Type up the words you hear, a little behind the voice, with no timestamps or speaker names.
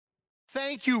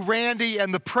Thank you, Randy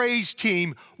and the praise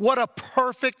team. What a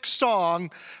perfect song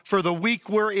for the week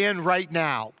we're in right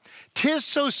now. 'Tis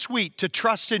so sweet to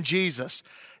trust in Jesus,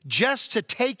 just to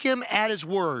take him at his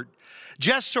word,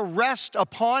 just to rest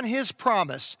upon his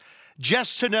promise,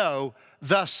 just to know,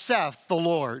 thus saith the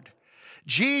Lord.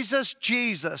 Jesus,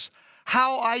 Jesus,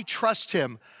 how I trust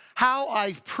him, how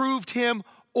I've proved him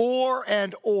o'er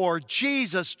and o'er.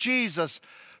 Jesus, Jesus,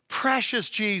 precious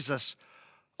Jesus.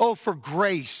 Oh, for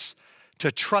grace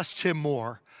to trust him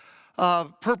more.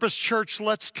 Purpose Church,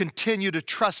 let's continue to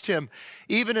trust him,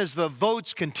 even as the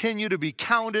votes continue to be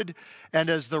counted and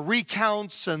as the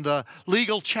recounts and the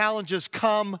legal challenges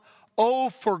come. Oh,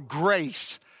 for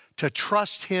grace to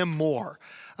trust him more.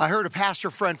 I heard a pastor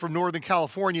friend from Northern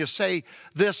California say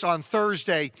this on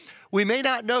Thursday: we may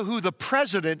not know who the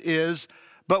president is,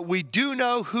 but we do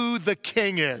know who the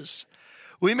king is.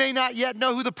 We may not yet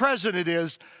know who the president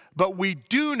is, but we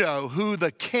do know who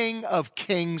the King of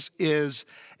Kings is,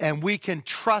 and we can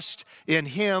trust in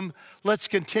him. Let's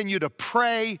continue to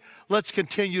pray. Let's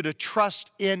continue to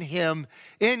trust in him,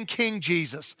 in King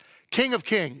Jesus, King of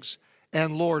Kings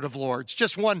and Lord of Lords.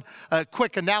 Just one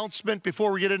quick announcement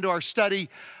before we get into our study.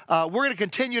 We're going to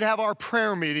continue to have our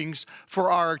prayer meetings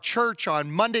for our church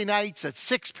on Monday nights at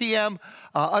 6 p.m.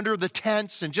 Under the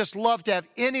tents, and just love to have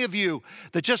any of you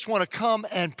that just want to come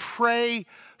and pray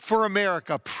for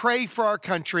America, pray for our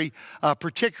country,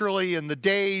 particularly in the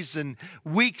days and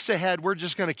weeks ahead. We're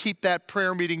just going to keep that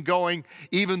prayer meeting going,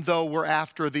 even though we're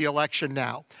after the election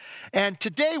now. And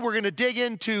today we're going to dig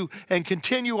into and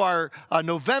continue our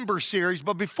November series.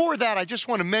 But before that, I just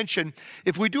want to mention,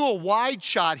 if we do a wide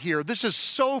shot here, this is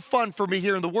so fun for me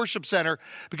here in the worship center,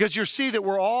 because you'll see that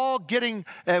we're all getting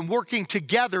and working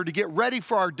together to get ready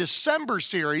for our December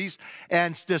series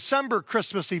and December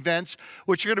Christmas events,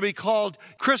 which are going to be called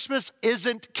Christmas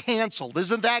Isn't Canceled.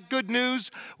 Isn't that good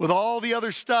news? With all the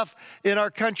other stuff in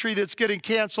our country that's getting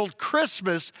canceled,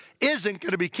 Christmas isn't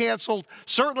going to be canceled,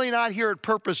 certainly not here at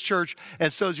Purpose Church.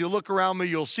 And so as you look around me,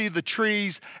 you'll see the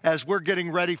trees as we're getting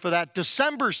ready for that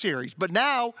December series. But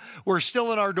now we're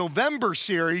still in our November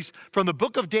series from the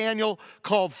book of Daniel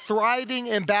called Thriving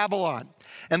in Babylon.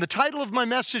 And the title of my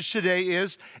message today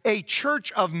is A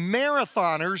Church of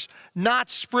Marathoners,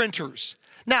 Not Sprinters.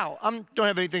 Now, I don't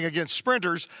have anything against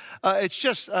sprinters. It's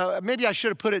just, maybe I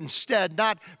should have put it instead,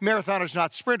 not marathoners,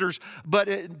 not sprinters,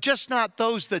 but just not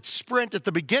those that sprint at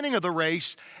the beginning of the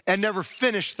race and never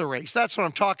finish the race. That's what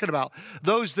I'm talking about.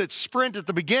 Those that sprint at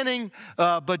the beginning,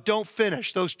 but don't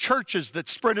finish. Those churches that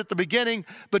sprint at the beginning,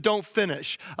 but don't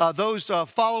finish. Those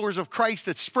followers of Christ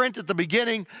that sprint at the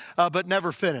beginning, but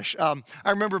never finish. I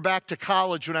remember back to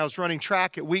college when I was running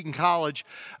track at Wheaton College,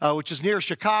 which is near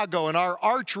Chicago, and our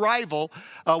arch rival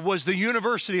was the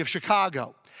University of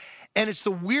Chicago. And it's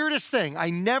the weirdest thing. I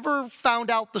never found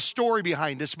out the story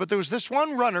behind this, but there was this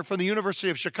one runner from the University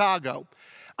of Chicago.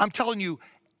 I'm telling you,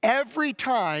 every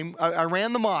time I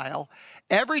ran the mile,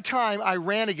 every time I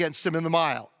ran against him in the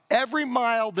mile, every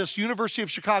mile this University of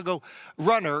Chicago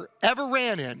runner ever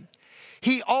ran in,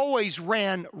 he always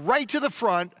ran right to the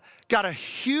front, got a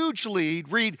huge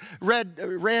lead,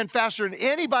 ran faster than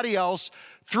anybody else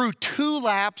through 2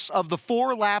 laps of the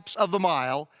 4 laps of the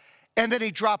mile, and then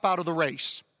he'd drop out of the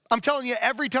race. I'm telling you,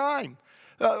 every time.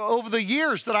 Over the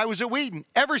years that I was at Wheaton,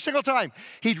 every single time,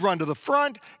 he'd run to the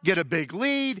front, get a big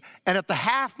lead, and at the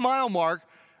half-mile mark,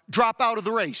 drop out of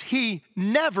the race. He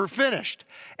never finished.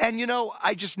 And you know,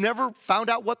 I just never found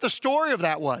out what the story of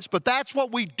that was. But that's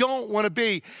what we don't want to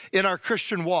be in our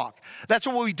Christian walk. That's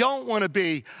what we don't want to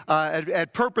be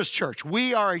at Purpose Church.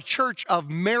 We are a church of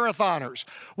marathoners.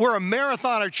 We're a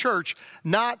marathoner church,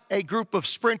 not a group of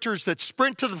sprinters that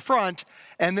sprint to the front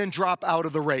and then drop out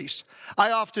of the race.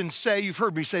 I often say, you've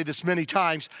heard me say this many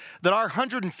times, that our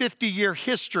 150-year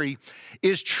history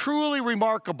is truly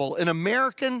remarkable in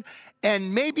American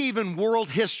and maybe even world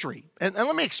history. And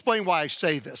let me explain why I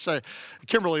say this.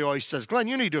 Kimberly always says, Glenn,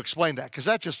 you need to explain that, because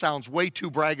that just sounds way too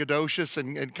braggadocious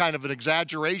and kind of an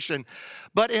exaggeration.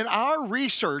 But in our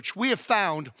research, we have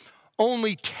found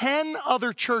only 10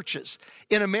 other churches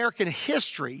in American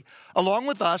history, along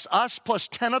with us plus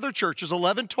 10 other churches,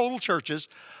 11 total churches,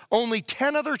 only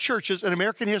 10 other churches in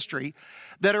American history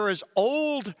that are as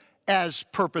old as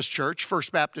Purpose Church,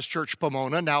 First Baptist Church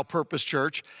Pomona, now Purpose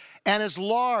Church, and as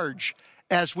large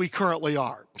as we currently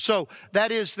are. So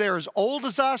that is, they're as old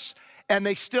as us, and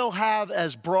they still have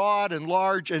as broad and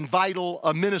large and vital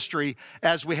a ministry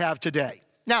as we have today.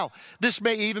 Now, this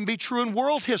may even be true in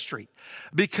world history,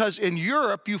 because in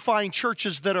Europe, you find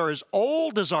churches that are as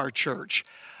old as our church,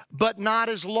 but not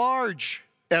as large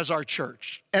as our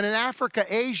church. And in Africa,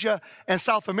 Asia, and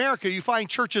South America, you find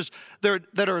churches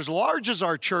that are as large as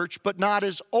our church, but not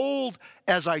as old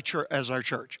as our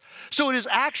church. So it is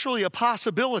actually a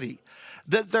possibility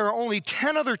that there are only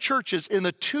 10 other churches in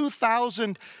the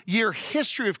 2,000-year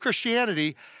history of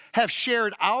Christianity have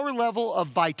shared our level of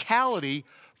vitality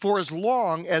for as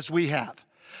long as we have.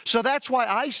 So that's why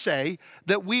I say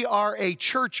that we are a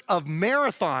church of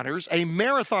marathoners, a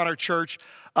marathoner church,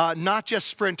 not just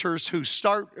sprinters who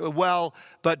start well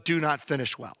but do not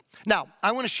finish well. Now,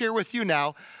 I want to share with you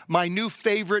now my new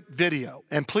favorite video.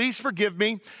 And please forgive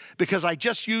me because I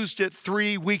just used it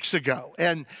 3 weeks ago.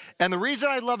 And the reason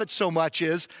I love it so much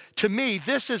is, to me,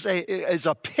 this is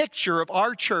a picture of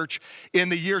our church in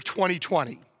the year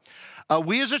 2020.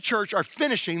 We as a church are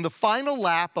finishing the final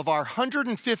lap of our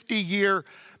 150-year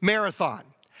marathon.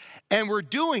 And we're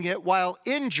doing it while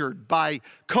injured by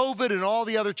COVID and all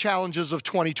the other challenges of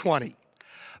 2020.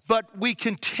 But we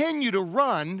continue to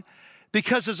run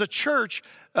because as a church,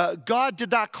 God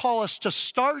did not call us to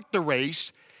start the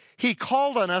race. He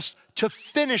called on us to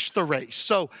finish the race.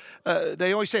 So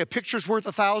they always say a picture's worth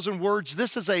 1,000 words.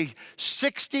 This is a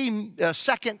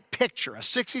 60-second picture, a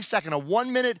 60-second, a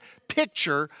 1-minute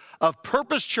picture of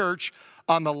Purpose Church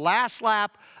on the last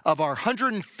lap of our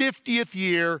 150th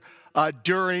year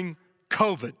during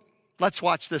COVID. Let's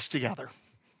watch this together.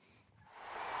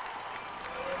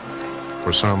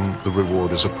 For some, the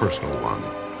reward is a personal one,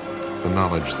 the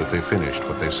knowledge that they finished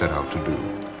what they set out to do.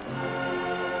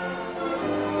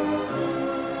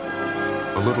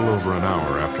 A little over an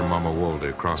hour after Mama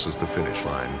Wolde crosses the finish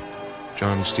line,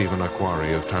 John Stephen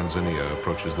Akhwari of Tanzania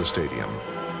approaches the stadium,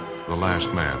 the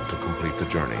last man to complete the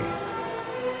journey.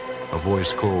 A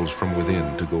voice calls from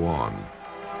within to go on,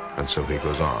 and so he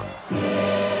goes on.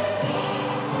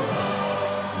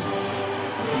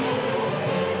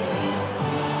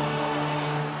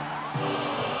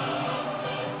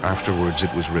 Afterwards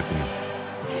it was written,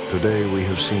 "Today we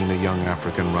have seen a young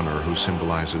African runner who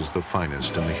symbolizes the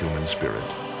finest in the human spirit.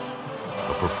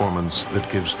 A performance that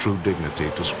gives true dignity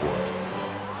to sport.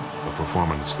 A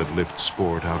performance that lifts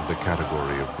sport out of the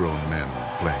category of grown men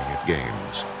playing at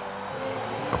games.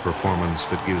 A performance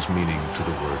that gives meaning to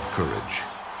the word courage.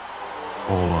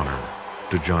 All honor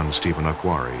to John Stephen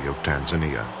Akhwari of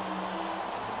Tanzania."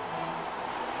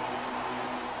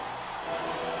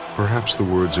 Perhaps the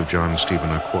words of John Stephen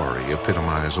Akhwari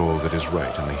epitomize all that is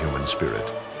right in the human spirit.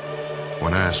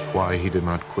 When asked why he did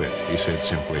not quit, he said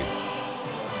simply,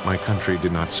 "My country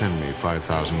did not send me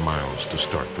 5,000 miles to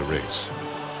start the race.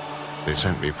 They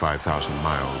sent me 5,000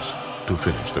 miles to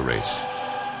finish the race."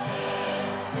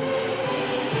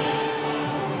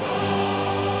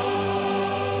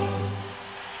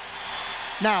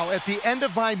 Now, at the end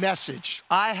of my message,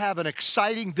 I have an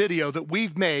exciting video that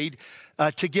we've made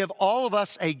to give all of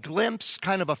us a glimpse,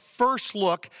 kind of a first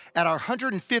look at our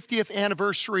 150th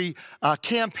anniversary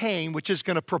campaign, which is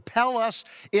going to propel us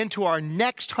into our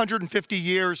next 150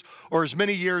 years, or as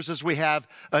many years as we have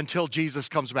until Jesus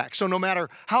comes back. So no matter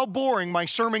how boring my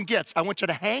sermon gets, I want you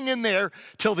to hang in there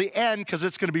till the end, because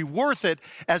it's going to be worth it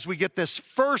as we get this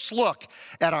first look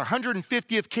at our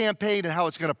 150th campaign and how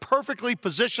it's going to perfectly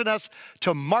position us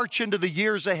to march into the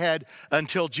years ahead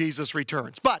until Jesus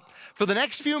returns. But for the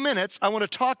next few minutes, I want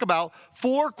to talk about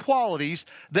 4 qualities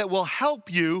that will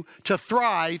help you to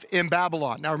thrive in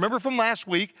Babylon. Now, remember from last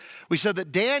week, we said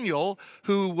that Daniel,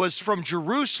 who was from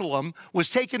Jerusalem, was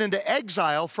taken into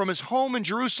exile from his home in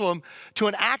Jerusalem to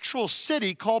an actual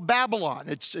city called Babylon.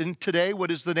 It's in today what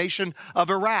is the nation of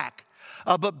Iraq.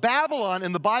 But Babylon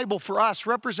in the Bible for us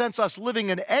represents us living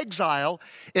in exile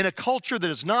in a culture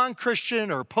that is non-Christian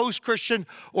or post-Christian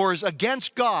or is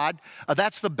against God.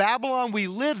 That's the Babylon we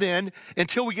live in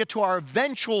until we get to our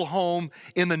eventual home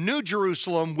in the New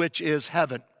Jerusalem, which is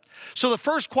heaven. So the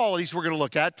first qualities we're going to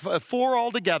look at, 4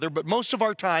 altogether, but most of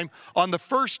our time on the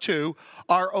first 2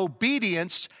 are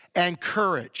obedience and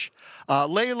courage.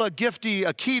 Layla Gifty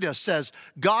Akita says,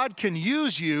 God can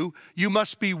use you, you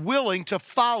must be willing to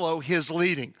follow his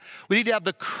leading. We need to have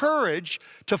the courage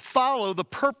to follow the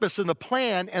purpose and the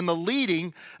plan and the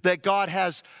leading that God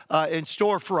has in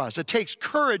store for us. It takes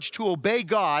courage to obey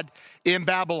God in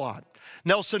Babylon.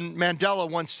 Nelson Mandela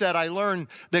once said, I learned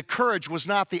that courage was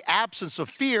not the absence of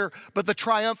fear, but the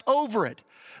triumph over it.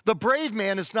 The brave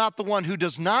man is not the one who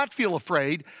does not feel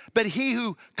afraid, but he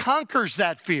who conquers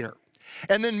that fear.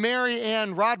 And then Mary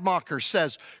Ann Rodmacher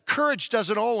says, courage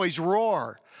doesn't always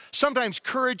roar. Sometimes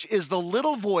courage is the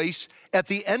little voice at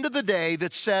the end of the day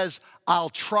that says, I'll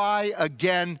try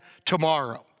again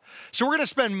tomorrow. So we're going to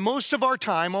spend most of our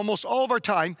time, almost all of our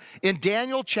time, in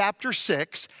Daniel chapter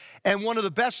 6, and one of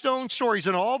the best known stories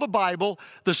in all the Bible,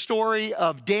 the story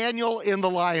of Daniel in the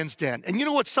lion's den. And you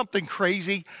know what's something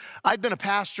crazy? I've been a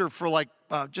pastor for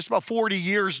just about 40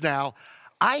 years now.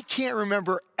 I can't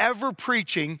remember ever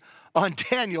preaching on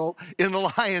Daniel in the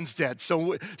lion's den.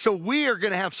 So we are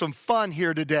going to have some fun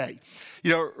here today.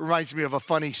 You know, it reminds me of a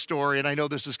funny story, and I know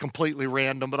this is completely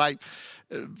random, but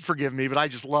forgive me, but I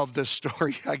just love this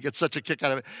story. I get such a kick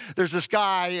out of it. There's this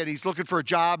guy, and he's looking for a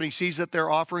job, and he sees that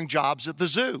they're offering jobs at the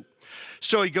zoo.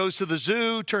 So he goes to the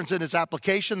zoo, turns in his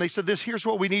application. They said, here's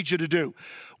what we need you to do.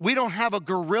 We don't have a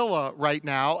gorilla right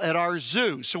now at our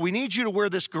zoo, so we need you to wear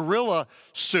this gorilla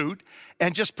suit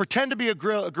and just pretend to be a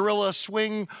gorilla,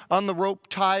 swing on the rope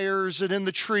tires and in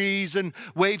the trees and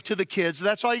wave to the kids.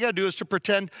 That's all you got to do is to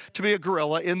pretend to be a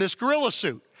gorilla in this gorilla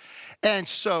suit. And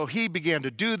so he began to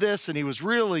do this, and he was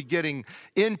really getting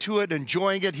into it,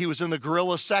 enjoying it. He was in the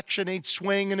gorilla section. He'd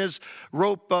swing in his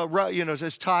rope,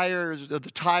 his tire, the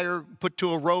tire put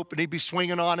to a rope, and he'd be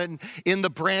swinging on it, and in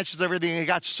the branches, everything. And he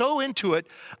got so into it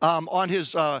on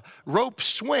his rope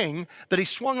swing that he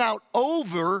swung out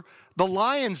over the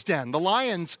lion's den, the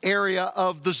lion's area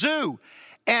of the zoo.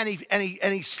 And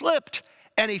he slipped,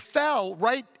 and he fell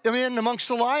right in amongst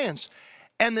the lions.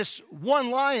 And this one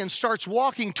lion starts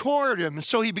walking toward him. And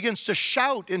so he begins to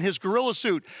shout in his gorilla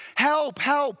suit, "Help,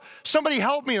 help, somebody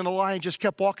help me." And the lion just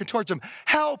kept walking towards him.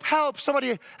 "Help, help,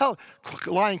 somebody help."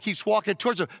 The lion keeps walking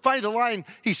towards him. Finally, the lion,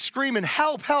 he's screaming,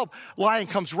 "Help, help." Lion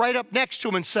comes right up next to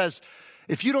him and says,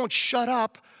 "If you don't shut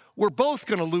up, we're both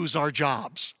going to lose our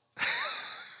jobs."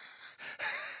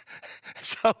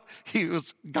 So he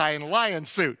was a guy in a lion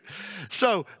suit.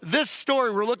 So this story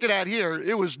we're looking at here,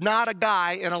 it was not a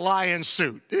guy in a lion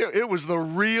suit. It was the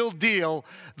real deal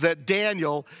that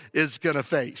Daniel is going to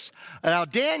face. Now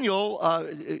Daniel,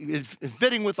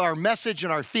 fitting with our message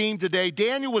and our theme today,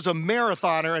 Daniel was a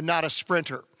marathoner and not a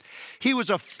sprinter. He was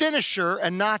a finisher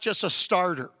and not just a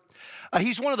starter.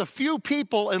 He's one of the few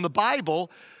people in the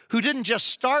Bible who didn't just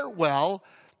start well,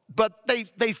 but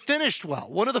they finished well,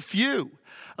 one of the few.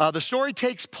 The story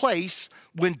takes place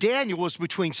when Daniel was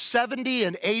between 70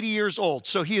 and 80 years old.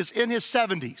 So he is in his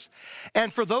 70s.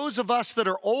 And for those of us that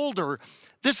are older,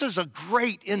 this is a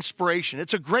great inspiration.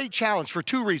 It's a great challenge for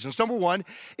two reasons. Number one,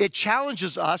 it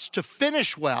challenges us to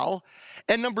finish well.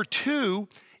 And number two,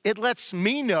 it lets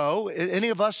me know, any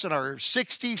of us in our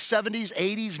 60s, 70s,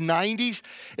 80s, 90s,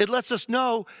 it lets us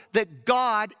know that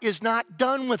God is not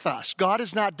done with us. God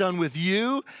is not done with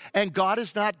you, and God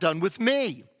is not done with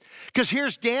me. Because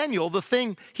here's Daniel, the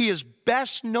thing he is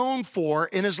best known for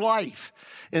in his life.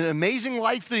 An amazing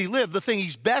life that he lived, the thing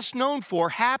he's best known for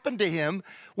happened to him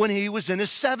when he was in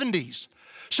his 70s.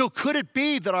 So could it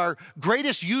be that our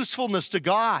greatest usefulness to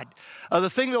God, the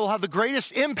thing that will have the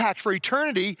greatest impact for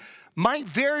eternity, might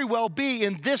very well be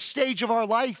in this stage of our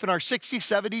life, in our 60s,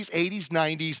 70s, 80s,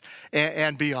 90s,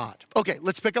 and beyond. Okay,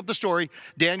 let's pick up the story,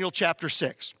 Daniel chapter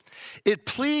 6. It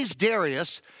pleased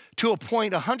Darius to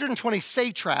appoint 120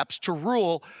 satraps to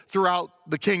rule throughout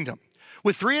the kingdom,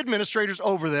 with 3 administrators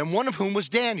over them, one of whom was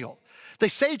Daniel. The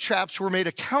satraps were made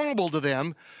accountable to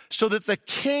them so that the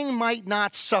king might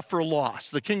not suffer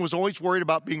loss. The king was always worried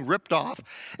about being ripped off.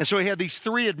 And so he had these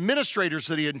 3 administrators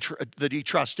that he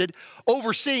trusted,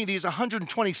 overseeing these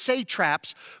 120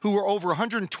 satraps who were over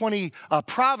 120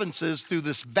 provinces through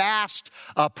this vast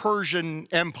Persian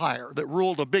empire that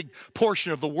ruled a big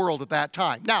portion of the world at that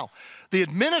time. Now, the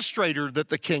administrator that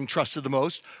the king trusted the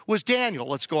most was Daniel.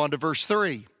 Let's go on to verse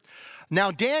 3. Now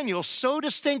Daniel so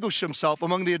distinguished himself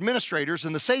among the administrators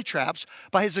and the satraps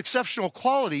by his exceptional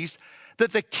qualities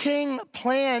that the king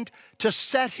planned to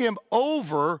set him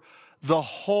over the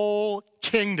whole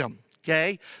kingdom,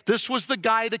 okay? This was the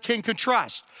guy the king could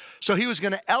trust. So he was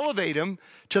going to elevate him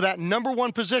to that number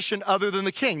one position other than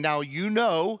the king. Now, you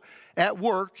know at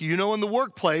work, you know in the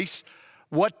workplace,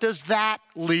 what does that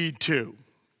lead to,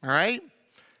 all right?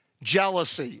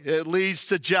 Jealousy. It leads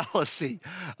to jealousy.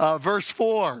 Verse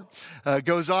 4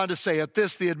 goes on to say, at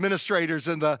this, the administrators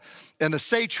and the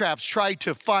satraps tried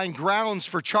to find grounds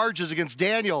for charges against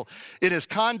Daniel in his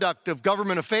conduct of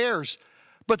government affairs,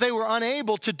 but they were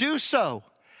unable to do so.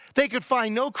 They could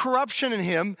find no corruption in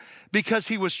him because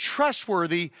he was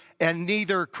trustworthy and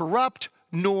neither corrupt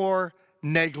nor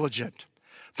negligent.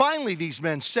 Finally, these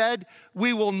men said,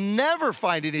 we will never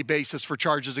find any basis for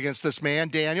charges against this man,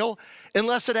 Daniel,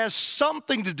 unless it has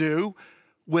something to do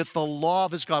with the law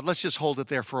of his God. Let's just hold it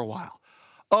there for a while.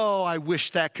 Oh, I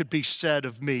wish that could be said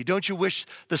of me. Don't you wish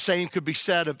the same could be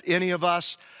said of any of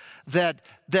us? That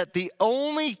the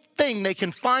only thing they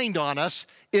can find on us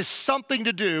is something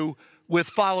to do with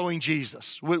following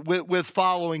Jesus, with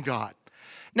following God.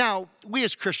 Now, we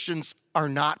as Christians are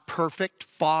not perfect,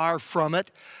 far from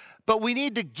it, but we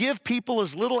need to give people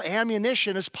as little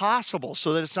ammunition as possible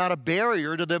so that it's not a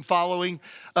barrier to them following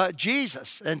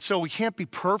Jesus. And so we can't be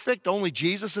perfect. Only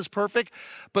Jesus is perfect.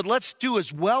 But let's do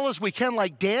as well as we can,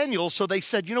 like Daniel. So they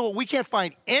said, you know what, we can't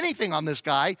find anything on this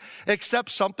guy except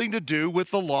something to do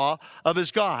with the law of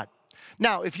his God.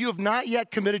 Now, if you have not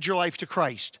yet committed your life to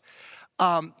Christ,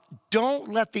 don't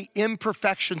let the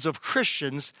imperfections of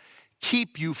Christians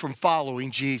keep you from following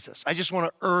Jesus. I just want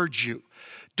to urge you.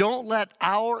 Don't let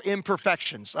our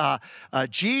imperfections,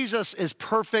 Jesus is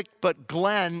perfect, but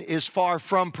Glenn is far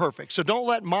from perfect. So don't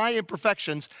let my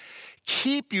imperfections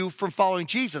keep you from following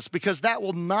Jesus, because that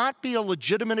will not be a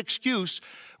legitimate excuse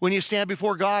when you stand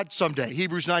before God someday.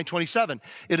 Hebrews 9:27,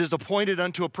 it is appointed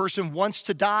unto a person once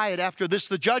to die, and after this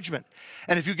the judgment.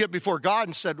 And if you get before God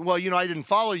and said, well, you know, I didn't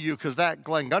follow you because that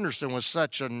Glenn Gunderson was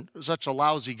such a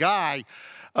lousy guy,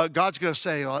 God's going to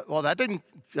say, well, that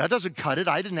doesn't cut it.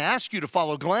 I didn't ask you to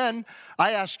follow Glenn.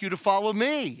 I asked you to follow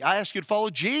me. I asked you to follow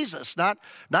Jesus, not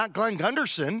Glenn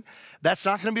Gunderson. That's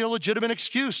not going to be a legitimate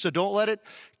excuse, so don't let it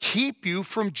keep you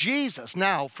from Jesus.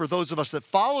 Now, for those of us that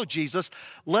follow Jesus,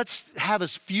 let's have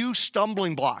as few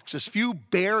stumbling blocks, as few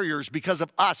barriers because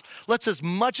of us. Let's, as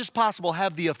much as possible,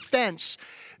 have the offense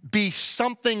be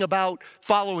something about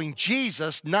following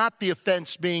Jesus, not the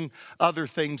offense being other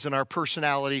things in our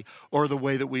personality or the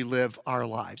way that we live our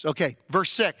lives. Okay,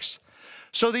 verse 6.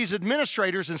 So these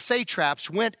administrators and satraps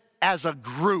went as a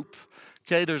group.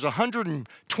 Okay, there's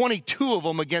 122 of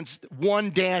them against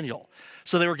one Daniel.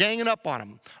 So they were ganging up on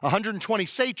him. 120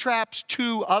 satraps,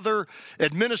 2 other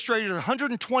administrators,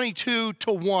 122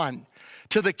 to 1,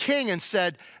 to the king, and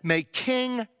said, may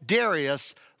King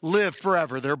Darius live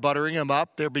forever. They're buttering him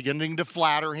up. They're beginning to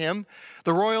flatter him.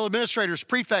 The royal administrators,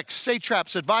 prefects,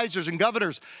 satraps, advisors, and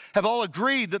governors have all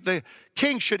agreed that the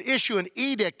king should issue an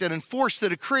edict and enforce the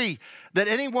decree that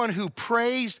anyone who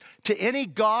prays to any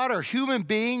god or human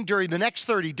being during the next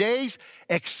 30 days,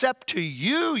 except to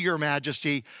you, your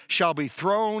majesty, shall be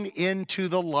thrown into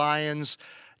the lion's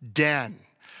den.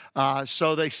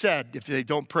 So they said, if they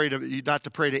don't pray not to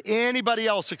pray to anybody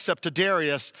else except to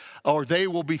Darius, or they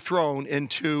will be thrown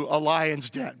into a lion's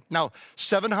den. Now,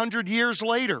 700 years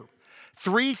later,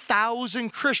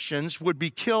 3,000 Christians would be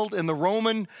killed in the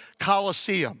Roman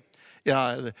Colosseum.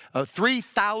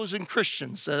 3,000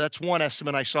 Christians. That's one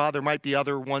estimate I saw. There might be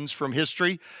other ones from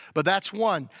history, but that's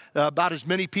one. About as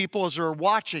many people as are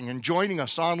watching and joining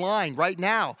us online right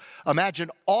now. Imagine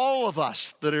all of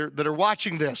us that are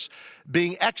watching this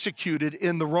being executed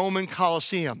in the Roman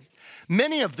Colosseum.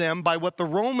 Many of them by what the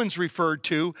Romans referred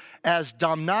to as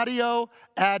damnatio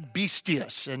ad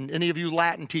bestias. And any of you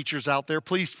Latin teachers out there,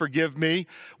 please forgive me,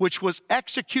 which was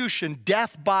execution,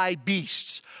 death by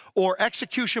beasts, or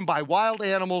execution by wild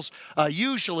animals.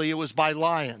 Usually it was by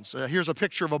lions. Here's a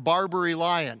picture of a Barbary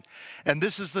lion. And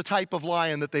this is the type of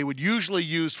lion that they would usually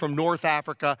use from North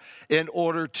Africa in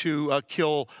order to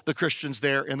kill the Christians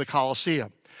there in the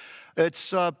Colosseum. It's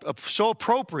so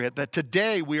appropriate that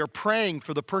today we are praying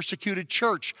for the persecuted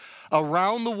church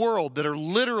around the world that are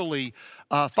literally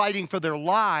fighting for their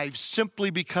lives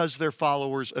simply because they're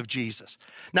followers of Jesus.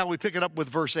 Now we pick it up with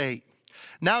verse 8.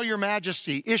 Now your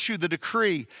majesty, issue the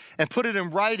decree and put it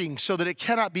in writing so that it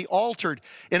cannot be altered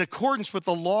in accordance with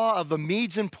the law of the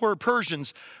Medes and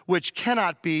Persians, which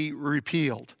cannot be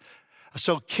repealed.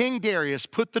 So King Darius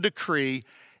put the decree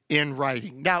in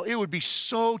writing. Now, it would be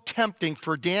so tempting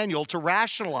for Daniel to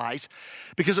rationalize,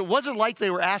 because it wasn't like they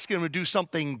were asking him to do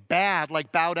something bad,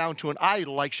 like bow down to an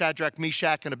idol, like Shadrach,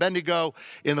 Meshach, and Abednego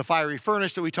in the fiery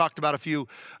furnace that we talked about a few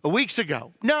weeks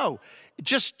ago. No,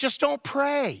 just don't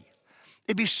pray.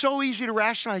 It'd be so easy to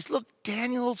rationalize. Look,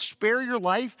 Daniel, spare your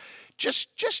life. Just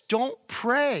don't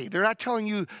pray. They're not telling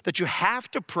you that you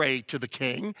have to pray to the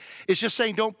king. It's just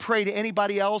saying don't pray to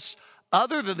anybody else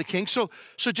other than the king. So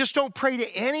just don't pray to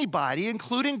anybody,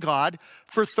 including God,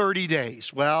 for 30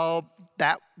 days. Well,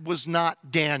 that was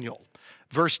not Daniel.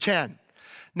 Verse 10.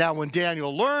 Now, when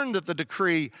Daniel learned that the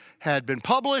decree had been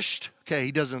published, okay,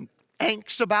 he doesn't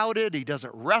angst about it. He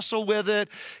doesn't wrestle with it.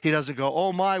 He doesn't go,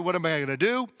 oh my, what am I going to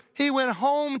do? He went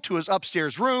home to his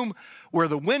upstairs room where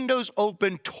the windows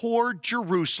opened toward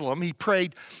Jerusalem. He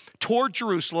prayed toward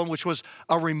Jerusalem, which was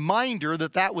a reminder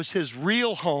that that was his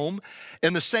real home,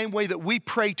 in the same way that we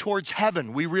pray towards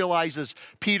heaven. We realize, as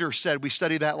Peter said, we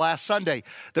studied that last Sunday,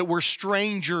 that we're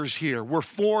strangers here. We're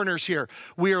foreigners here.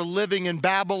 We are living in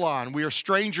Babylon. We are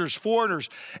strangers, foreigners.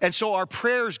 And so our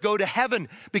prayers go to heaven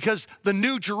because the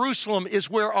new Jerusalem is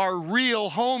where our real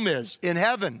home is, in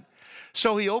heaven.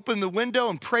 So he opened the window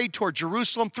and prayed toward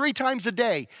Jerusalem 3 times a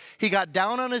day. He got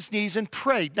down on his knees and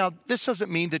prayed. Now, this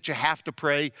doesn't mean that you have to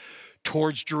pray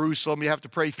towards Jerusalem. You have to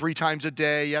pray 3 times a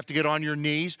day. You have to get on your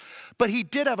knees. But he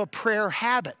did have a prayer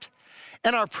habit.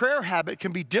 And our prayer habit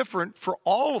can be different for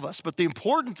all of us. But the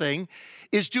important thing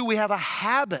is, do we have a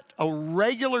habit, a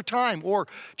regular time, or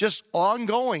just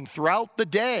ongoing throughout the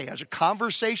day as a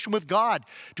conversation with God?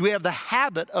 Do we have the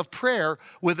habit of prayer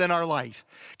within our life,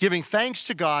 giving thanks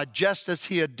to God just as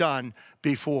he had done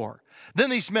before? Then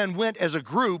these men went as a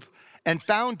group and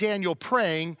found Daniel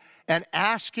praying and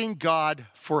asking God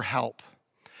for help.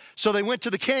 So they went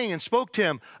to the king and spoke to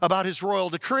him about his royal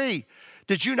decree.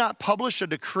 Did you not publish a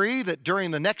decree that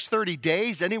during the next 30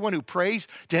 days, anyone who prays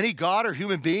to any god or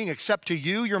human being except to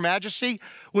you, your majesty,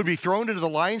 would be thrown into the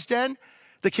lion's den?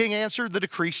 The king answered, the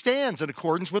decree stands in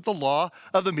accordance with the law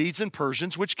of the Medes and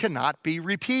Persians, which cannot be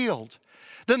repealed.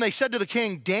 Then they said to the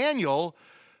king, Daniel,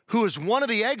 who is one of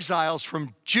the exiles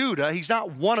from Judah, he's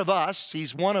not one of us,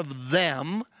 he's one of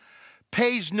them,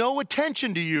 pays no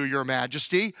attention to you, your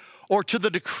majesty, or to the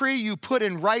decree you put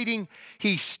in writing.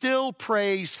 He still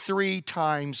prays 3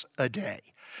 times a day.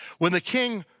 When the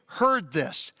king heard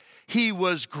this, he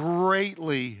was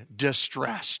greatly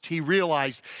distressed. He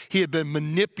realized he had been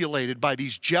manipulated by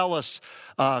these jealous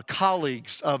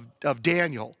colleagues of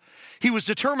Daniel. He was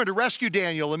determined to rescue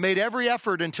Daniel and made every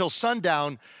effort until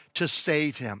sundown to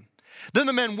save him. Then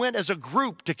the men went as a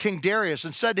group to King Darius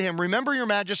and said to him, remember, your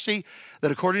majesty,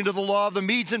 that according to the law of the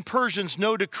Medes and Persians,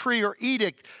 no decree or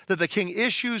edict that the king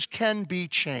issues can be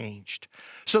changed.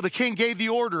 So the king gave the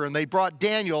order, and they brought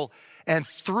Daniel and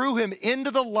threw him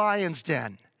into the lion's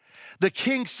den. The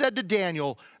king said to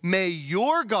Daniel, may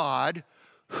your God,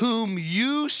 whom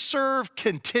you serve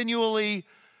continually,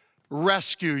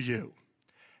 rescue you.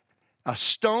 A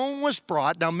stone was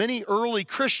brought. Now, many early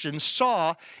Christians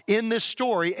saw in this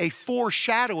story a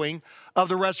foreshadowing of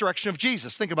the resurrection of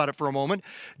Jesus. Think about it for a moment.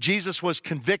 Jesus was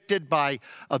convicted by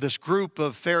this group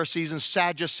of Pharisees and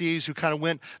Sadducees who kind of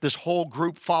went, this whole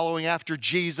group following after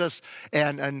Jesus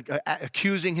and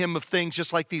accusing him of things,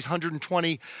 just like these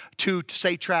 122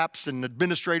 satraps and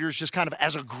administrators, just kind of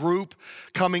as a group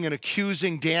coming and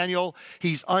accusing Daniel.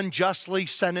 He's unjustly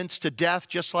sentenced to death,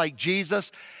 just like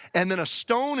Jesus. And then a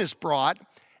stone is brought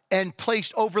and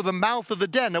placed over the mouth of the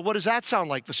den. Now, what does that sound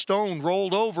like? The stone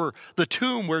rolled over the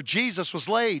tomb where Jesus was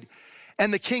laid.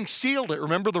 And the king sealed it.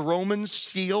 Remember, the Romans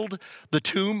sealed the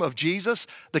tomb of Jesus?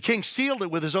 The king sealed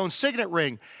it with his own signet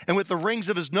ring and with the rings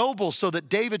of his nobles, so that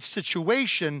David's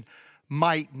situation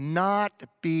might not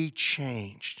be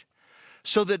changed.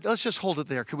 So that, let's just hold it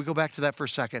there. Can we go back to that for a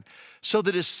second? So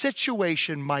that his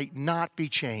situation might not be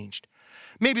changed.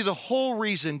 Maybe the whole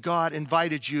reason God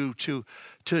invited you to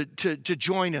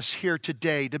join us here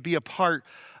today, to be a part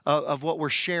of what we're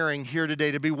sharing here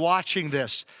today, to be watching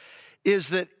this, is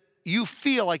that you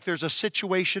feel like there's a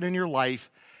situation in your life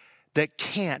that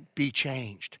can't be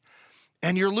changed.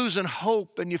 And you're losing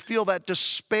hope, and you feel that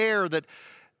despair that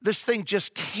this thing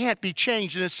just can't be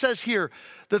changed. And it says here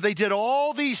that they did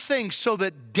all these things so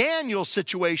that Daniel's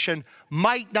situation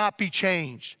might not be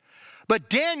changed. But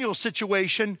Daniel's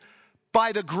situation,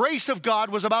 by the grace of God,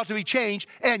 was about to be changed.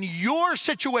 And your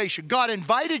situation, God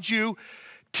invited you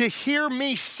to hear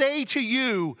me say to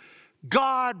you,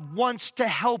 God wants to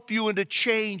help you and to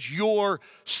change your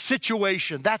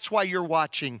situation. That's why you're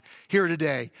watching here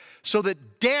today, so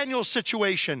that Daniel's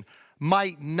situation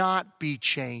might not be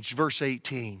changed. Verse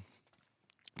 18.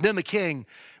 Then the king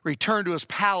returned to his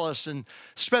palace and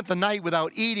spent the night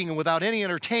without eating and without any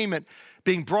entertainment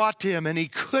being brought to him, and he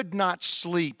could not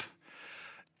sleep.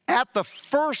 At the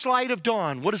first light of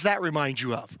dawn, what does that remind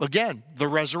you of? Again, the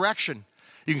resurrection.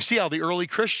 You can see how the early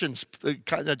Christians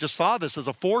just saw this as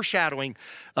a foreshadowing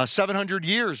 700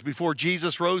 years before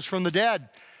Jesus rose from the dead.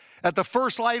 At the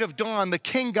first light of dawn, the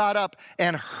king got up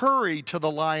and hurried to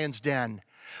the lion's den.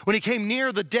 When he came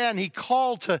near the den, he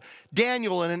called to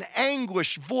Daniel in an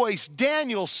anguished voice,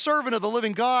 Daniel, servant of the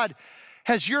living God,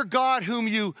 has your God whom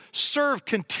you serve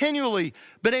continually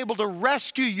been able to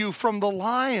rescue you from the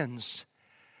lions?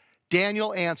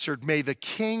 Daniel answered, may the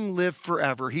king live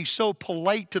forever. He's so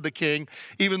polite to the king,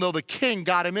 even though the king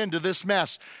got him into this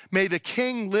mess. May the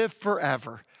king live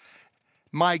forever.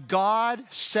 My God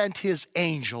sent his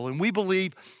angel, and we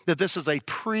believe that this is a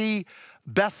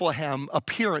pre-Bethlehem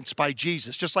appearance by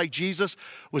Jesus. Just like Jesus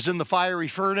was in the fiery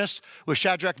furnace with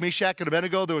Shadrach, Meshach, and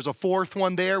Abednego, there was a fourth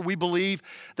one there. We believe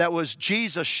that was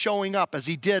Jesus showing up, as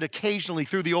he did occasionally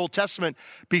through the Old Testament,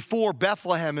 before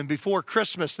Bethlehem and before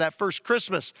Christmas, that first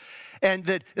Christmas. And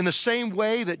that in the same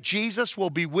way that Jesus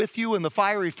will be with you in the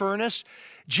fiery furnace,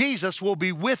 Jesus will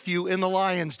be with you in the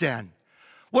lion's den.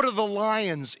 What are the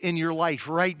lions in your life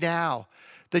right now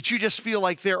that you just feel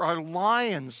like there are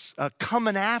lions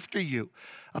coming after you,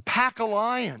 a pack of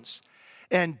lions?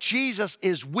 And Jesus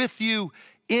is with you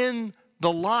in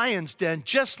the lion's den,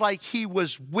 just like he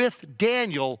was with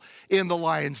Daniel in the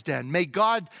lion's den. My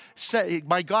God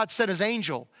sent his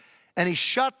angel, and he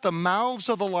shut the mouths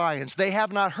of the lions. They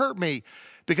have not hurt me,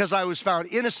 because I was found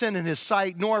innocent in his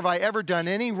sight, nor have I ever done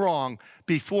any wrong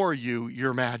before you,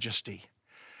 your majesty.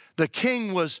 The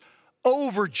king was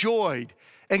overjoyed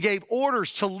and gave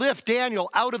orders to lift Daniel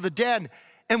out of the den.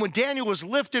 And when Daniel was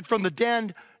lifted from the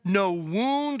den, no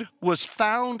wound was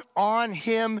found on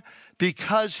him,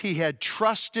 because he had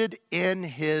trusted in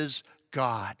his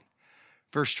God.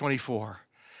 Verse 24,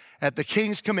 at the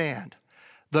king's command,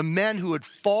 the men who had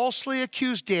falsely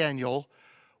accused Daniel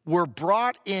were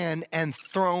brought in and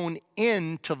thrown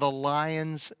into the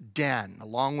lion's den,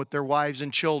 along with their wives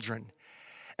and children.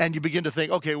 And you begin to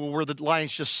think, okay, well, were the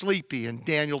lions just sleepy and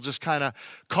Daniel just kind of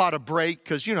caught a break?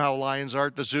 Because you know how lions are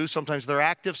at the zoo. Sometimes they're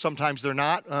active, sometimes they're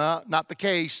not. Not the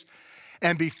case.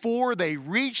 And before they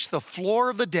reached the floor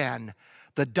of the den,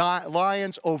 the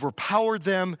lions overpowered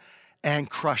them and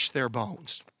crushed their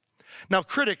bones. Now,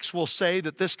 critics will say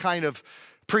that this kind of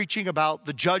preaching about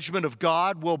the judgment of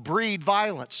God will breed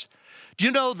violence. Do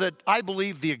you know that I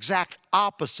believe the exact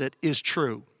opposite is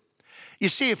true? You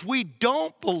see, if we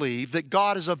don't believe that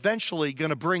God is eventually going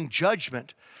to bring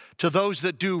judgment to those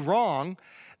that do wrong,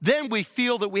 then we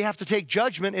feel that we have to take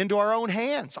judgment into our own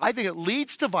hands. I think it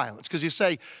leads to violence, because you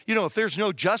say, you know, if there's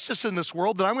no justice in this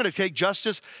world, then I'm going to take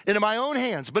justice into my own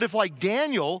hands. But if, like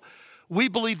Daniel, we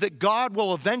believe that God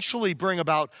will eventually bring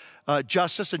about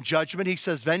justice and judgment. He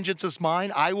says, vengeance is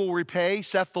mine, I will repay,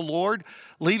 saith the Lord.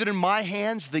 Leave it in my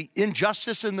hands, the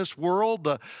injustice in this world,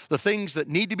 the things that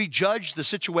need to be judged, the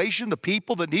situation, the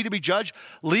people that need to be judged,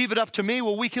 leave it up to me.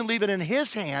 Well, we can leave it in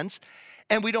his hands,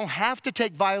 and we don't have to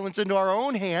take violence into our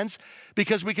own hands,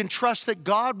 because we can trust that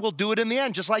God will do it in the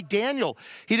end. Just like Daniel,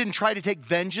 he didn't try to take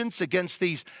vengeance against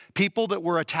these people that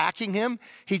were attacking him.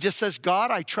 He just says,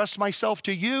 God, I trust myself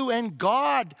to you, and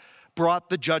God brought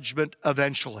the judgment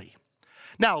eventually.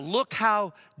 Now, look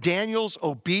how Daniel's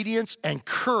obedience and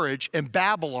courage in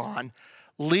Babylon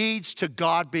leads to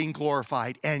God being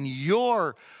glorified. And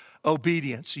your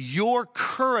obedience, your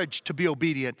courage to be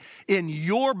obedient in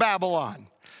your Babylon,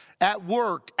 at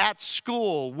work, at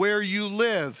school, where you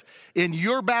live, in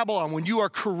your Babylon, when you are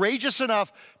courageous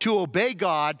enough to obey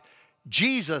God,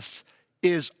 Jesus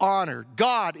is honored.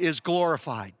 God is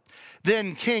glorified.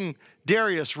 Then King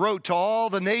Darius wrote to all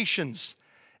the nations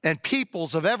and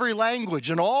peoples of every language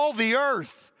and all the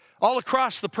earth, all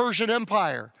across the Persian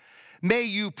Empire, may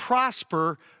you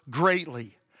prosper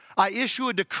greatly. I issue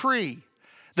a decree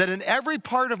that in every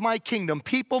part of my kingdom,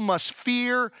 people must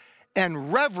fear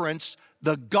and reverence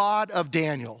the God of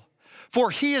Daniel. For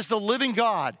he is the living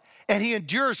God, and he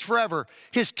endures forever.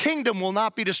 His kingdom will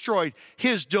not be destroyed.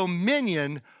 His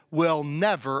dominion will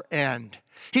never end.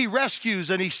 He rescues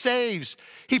and he saves.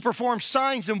 He performs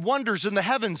signs and wonders in the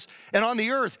heavens and on the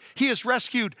earth. He has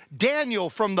rescued Daniel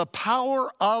from the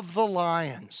power of the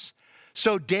lions.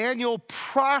 So Daniel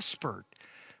prospered,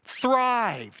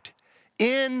 thrived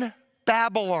in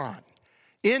Babylon,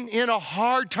 in a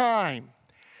hard time.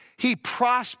 He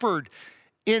prospered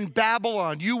in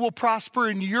Babylon. You will prosper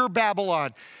in your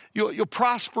Babylon. You'll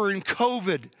prosper in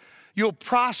COVID. You'll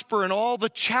prosper in all the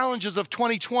challenges of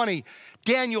 2020.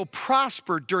 Daniel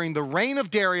prospered during the reign of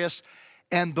Darius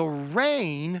and the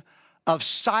reign of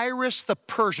Cyrus the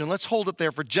Persian. Let's hold it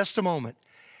there for just a moment.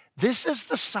 This is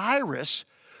the Cyrus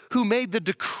who made the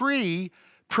decree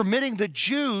permitting the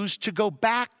Jews to go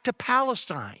back to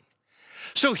Palestine.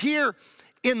 So here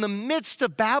in the midst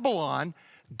of Babylon,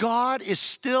 God is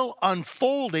still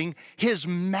unfolding his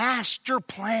master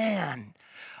plan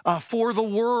for the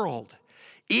world,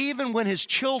 even when his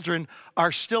children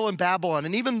are still in Babylon.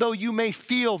 And even though you may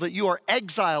feel that you are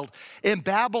exiled in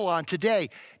Babylon today,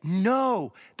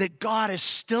 know that God is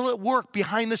still at work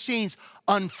behind the scenes,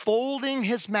 unfolding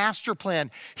his master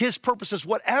plan, his purposes.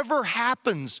 Whatever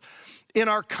happens in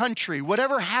our country,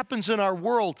 whatever happens in our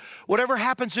world, whatever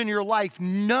happens in your life,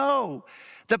 know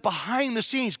that behind the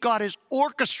scenes, God is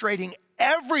orchestrating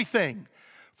everything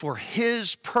for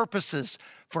his purposes,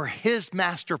 for his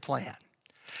master plan.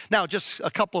 Now, just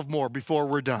a couple of more before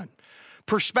we're done.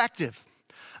 Perspective.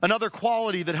 Another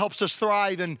quality that helps us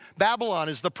thrive in Babylon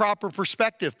is the proper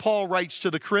perspective. Paul writes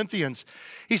to the Corinthians.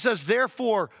 He says,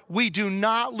 therefore, we do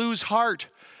not lose heart.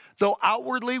 Though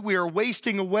outwardly we are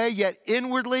wasting away, yet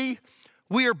inwardly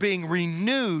we are being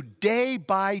renewed day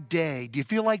by day. Do you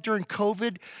feel like during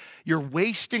COVID you're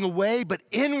wasting away? But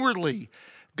inwardly,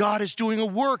 God is doing a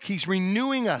work. He's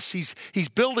renewing us. He's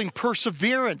building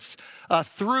perseverance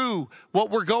through what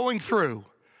we're going through.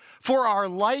 For our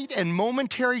light and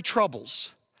momentary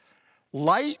troubles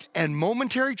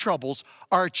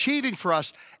are achieving for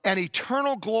us an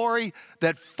eternal glory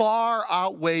that far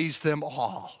outweighs them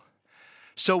all.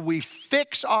 So we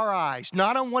fix our eyes,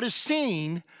 not on what is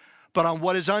seen, but on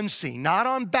what is unseen. Not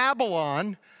on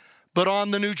Babylon, but on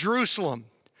the New Jerusalem.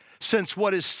 Since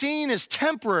what is seen is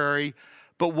temporary,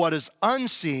 but what is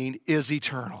unseen is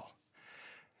eternal.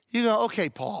 You go, okay,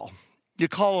 Paul, you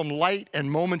call them light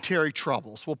and momentary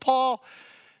troubles. Well, Paul,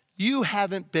 you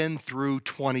haven't been through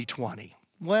 2020.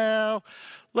 Well,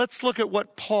 let's look at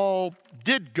what Paul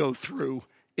did go through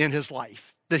in his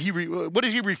life. What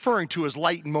is he referring to as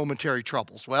light and momentary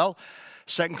troubles? Well,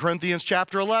 2 Corinthians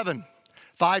chapter 11.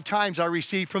 5 times I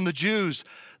received from the Jews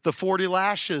the 40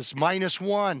 lashes minus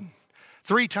 1.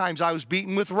 3 times I was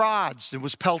beaten with rods and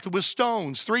was pelted with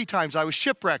stones. 3 times I was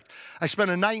shipwrecked. I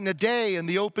spent a night and a day in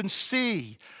the open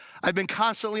sea. I've been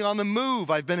constantly on the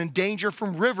move. I've been in danger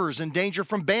from rivers, in danger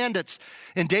from bandits,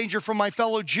 in danger from my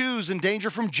fellow Jews, in danger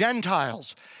from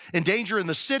Gentiles, in danger in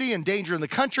the city, in danger in the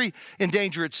country, in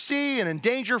danger at sea, and in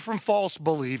danger from false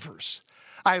believers.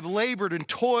 I have labored and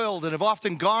toiled and have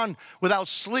often gone without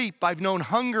sleep. I've known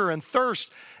hunger and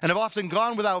thirst and have often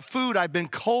gone without food. I've been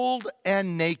cold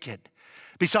and naked.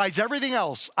 Besides everything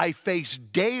else, I face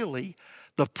daily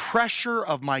the pressure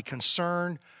of my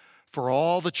concern for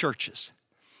all the churches.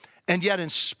 And yet, in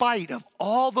spite of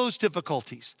all those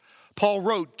difficulties, Paul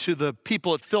wrote to the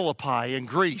people at Philippi in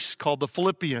Greece called the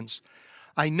Philippians,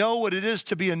 I know what it is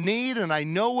to be in need, and I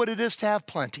know what it is to have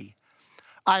plenty.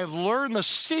 I have learned the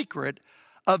secret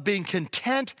of being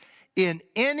content in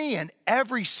any and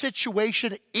every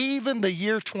situation, even the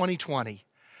year 2020.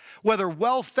 Whether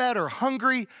well-fed or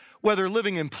hungry, whether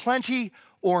living in plenty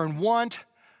or in want,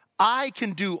 I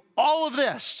can do all of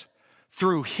this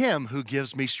through him who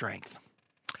gives me strength.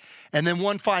 And then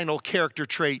one final character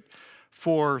trait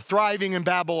for thriving in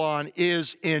Babylon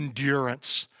is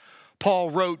endurance.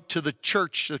 Paul wrote to the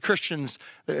church, the Christians,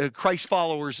 Christ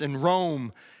followers in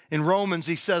Rome. In Romans,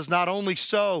 he says, not only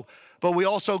so, but we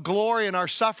also glory in our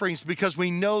sufferings because we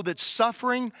know that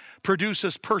suffering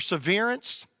produces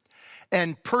perseverance,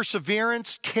 and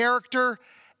perseverance, character,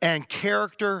 and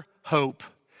character, hope.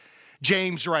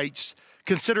 James writes,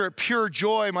 consider it pure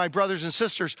joy, my brothers and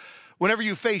sisters, whenever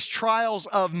you face trials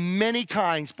of many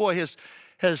kinds. Boy, has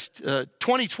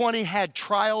 2020 had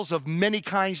trials of many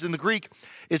kinds in the Greek.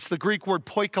 It's the Greek word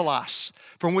poikilos,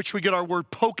 from which we get our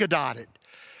word polka dotted.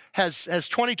 Has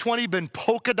 2020 been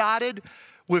polka dotted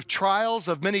with trials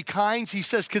of many kinds? He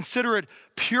says, consider it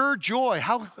pure joy.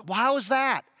 How is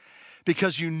that?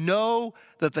 Because you know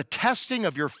that the testing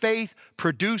of your faith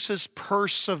produces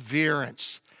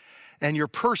perseverance. And your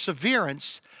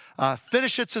perseverance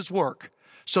finishes its work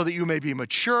so that you may be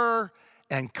mature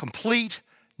and complete,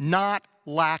 not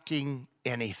lacking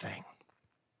anything.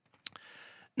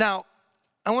 Now,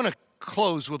 I want to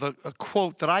close with a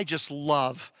quote that I just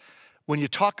love when you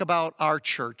talk about our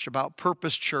church, about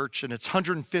Purpose Church and its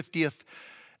 150th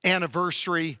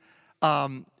anniversary.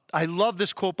 I love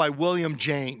this quote by William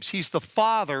James. He's the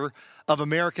father of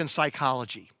American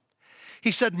psychology.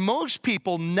 He said, most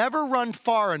people never run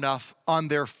far enough on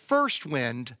their first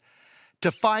wind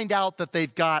to find out that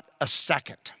they've got a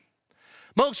second.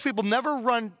 Most people never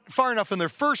run far enough in their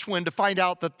first wind to find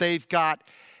out that they've got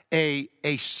a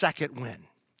second wind.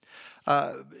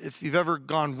 If you've ever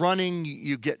gone running,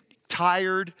 you get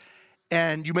tired,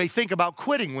 and you may think about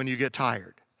quitting when you get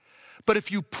tired. But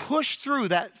if you push through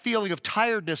that feeling of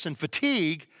tiredness and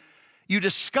fatigue, you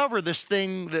discover this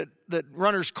thing that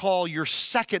runners call your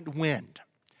second wind.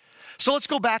 So let's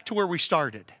go back to where we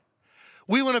started.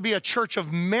 We want to be a church of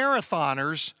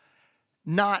marathoners,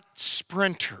 not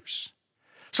sprinters.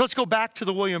 So let's go back to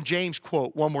the William James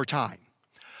quote one more time.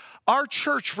 Our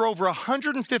church for over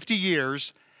 150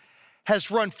 years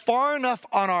has run far enough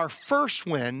on our first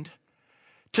wind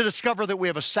to discover that we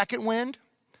have a second wind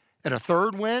and a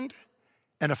third wind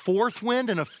and a fourth wind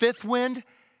and a fifth wind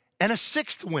and a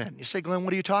sixth wind. You say, Glenn,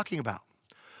 what are you talking about?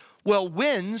 Well,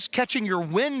 winds, catching your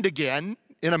wind again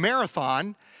in a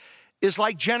marathon is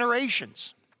like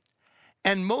generations.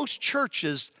 And most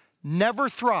churches never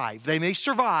thrive. They may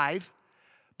survive,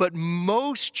 but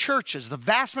most churches, the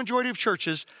vast majority of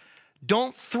churches,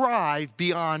 don't thrive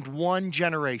beyond one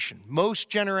generation. Most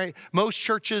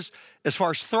churches, as far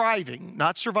as thriving,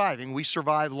 not surviving, we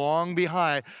survive long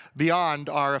beyond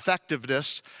our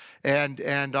effectiveness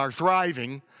and our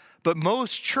thriving. But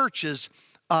most churches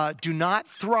do not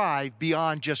thrive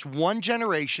beyond just one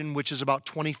generation, which is about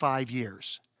 25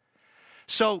 years.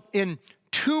 So in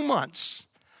 2 months,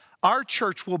 our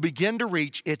church will begin to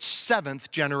reach its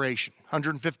 7th generation.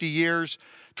 150 years,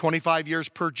 25 years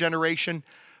per generation.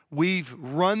 We've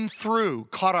run through,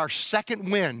 caught our second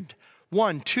wind,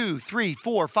 1, 2, 3,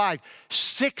 4, 5,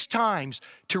 6 times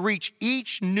to reach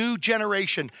each new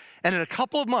generation. And in a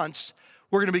couple of months,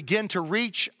 we're going to begin to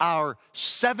reach our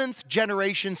 7th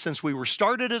generation since we were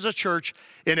started as a church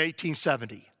in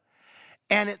 1870.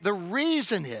 And the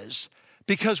reason is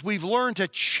because we've learned to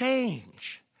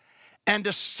change and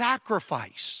to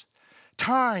sacrifice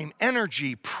time,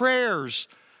 energy, prayers,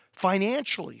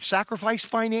 sacrifice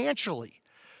financially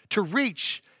to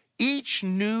reach each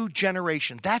new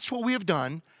generation. That's what we have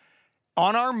done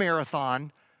on our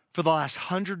marathon for the last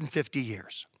 150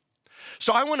 years.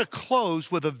 So I want to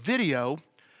close with a video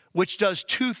which does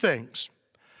 2 things.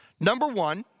 Number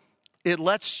 1, it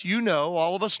lets you know,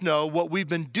 all of us know, what we've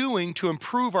been doing to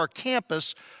improve our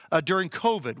campus during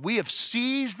COVID. We have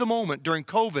seized the moment during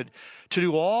COVID to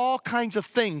do all kinds of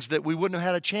things that we wouldn't have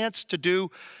had a chance to do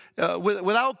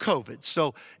without COVID.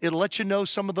 So it'll let you know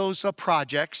some of those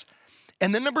projects.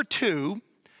 And then number 2,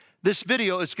 this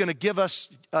video is going to give us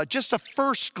just a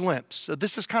first glimpse. So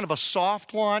this is kind of a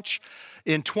soft launch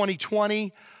in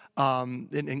 2020.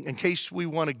 In case we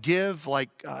want to give,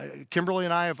 like Kimberly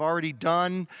and I have already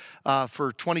done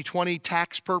for 2020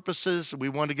 tax purposes. We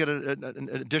want to get an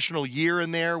additional year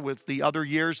in there with the other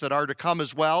years that are to come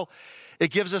as well.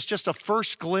 It gives us just a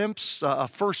first glimpse, a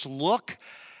first look.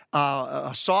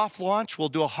 A soft launch. We'll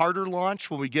do a harder launch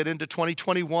when we get into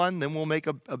 2021. Then we'll make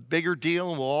a bigger deal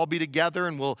and we'll all be together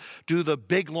and we'll do the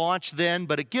big launch then.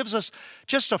 But it gives us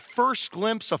just a first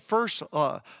glimpse, a first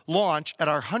launch at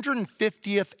our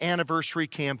 150th anniversary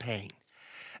campaign.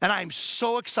 And I'm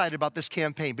so excited about this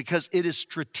campaign because it is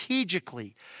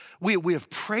strategically, we have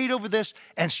prayed over this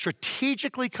and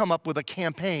strategically come up with a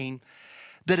campaign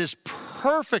that is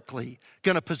perfectly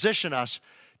going to position us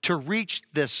to reach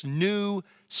this new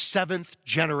 7th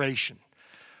generation.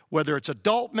 Whether it's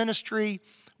adult ministry,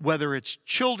 whether it's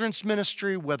children's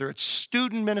ministry, whether it's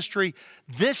student ministry,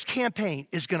 this campaign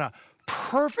is going to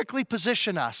perfectly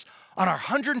position us on our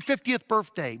 150th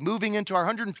birthday, moving into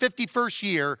our 151st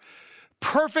year,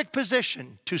 perfect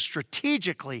position to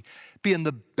strategically be in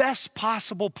the best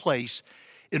possible place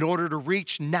in order to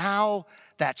reach now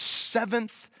that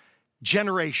 7th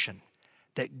generation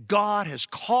that God has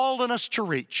called on us to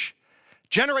reach,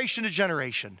 generation to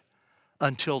generation,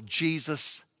 until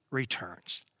Jesus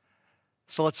returns.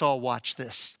 So let's all watch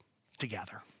this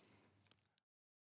together.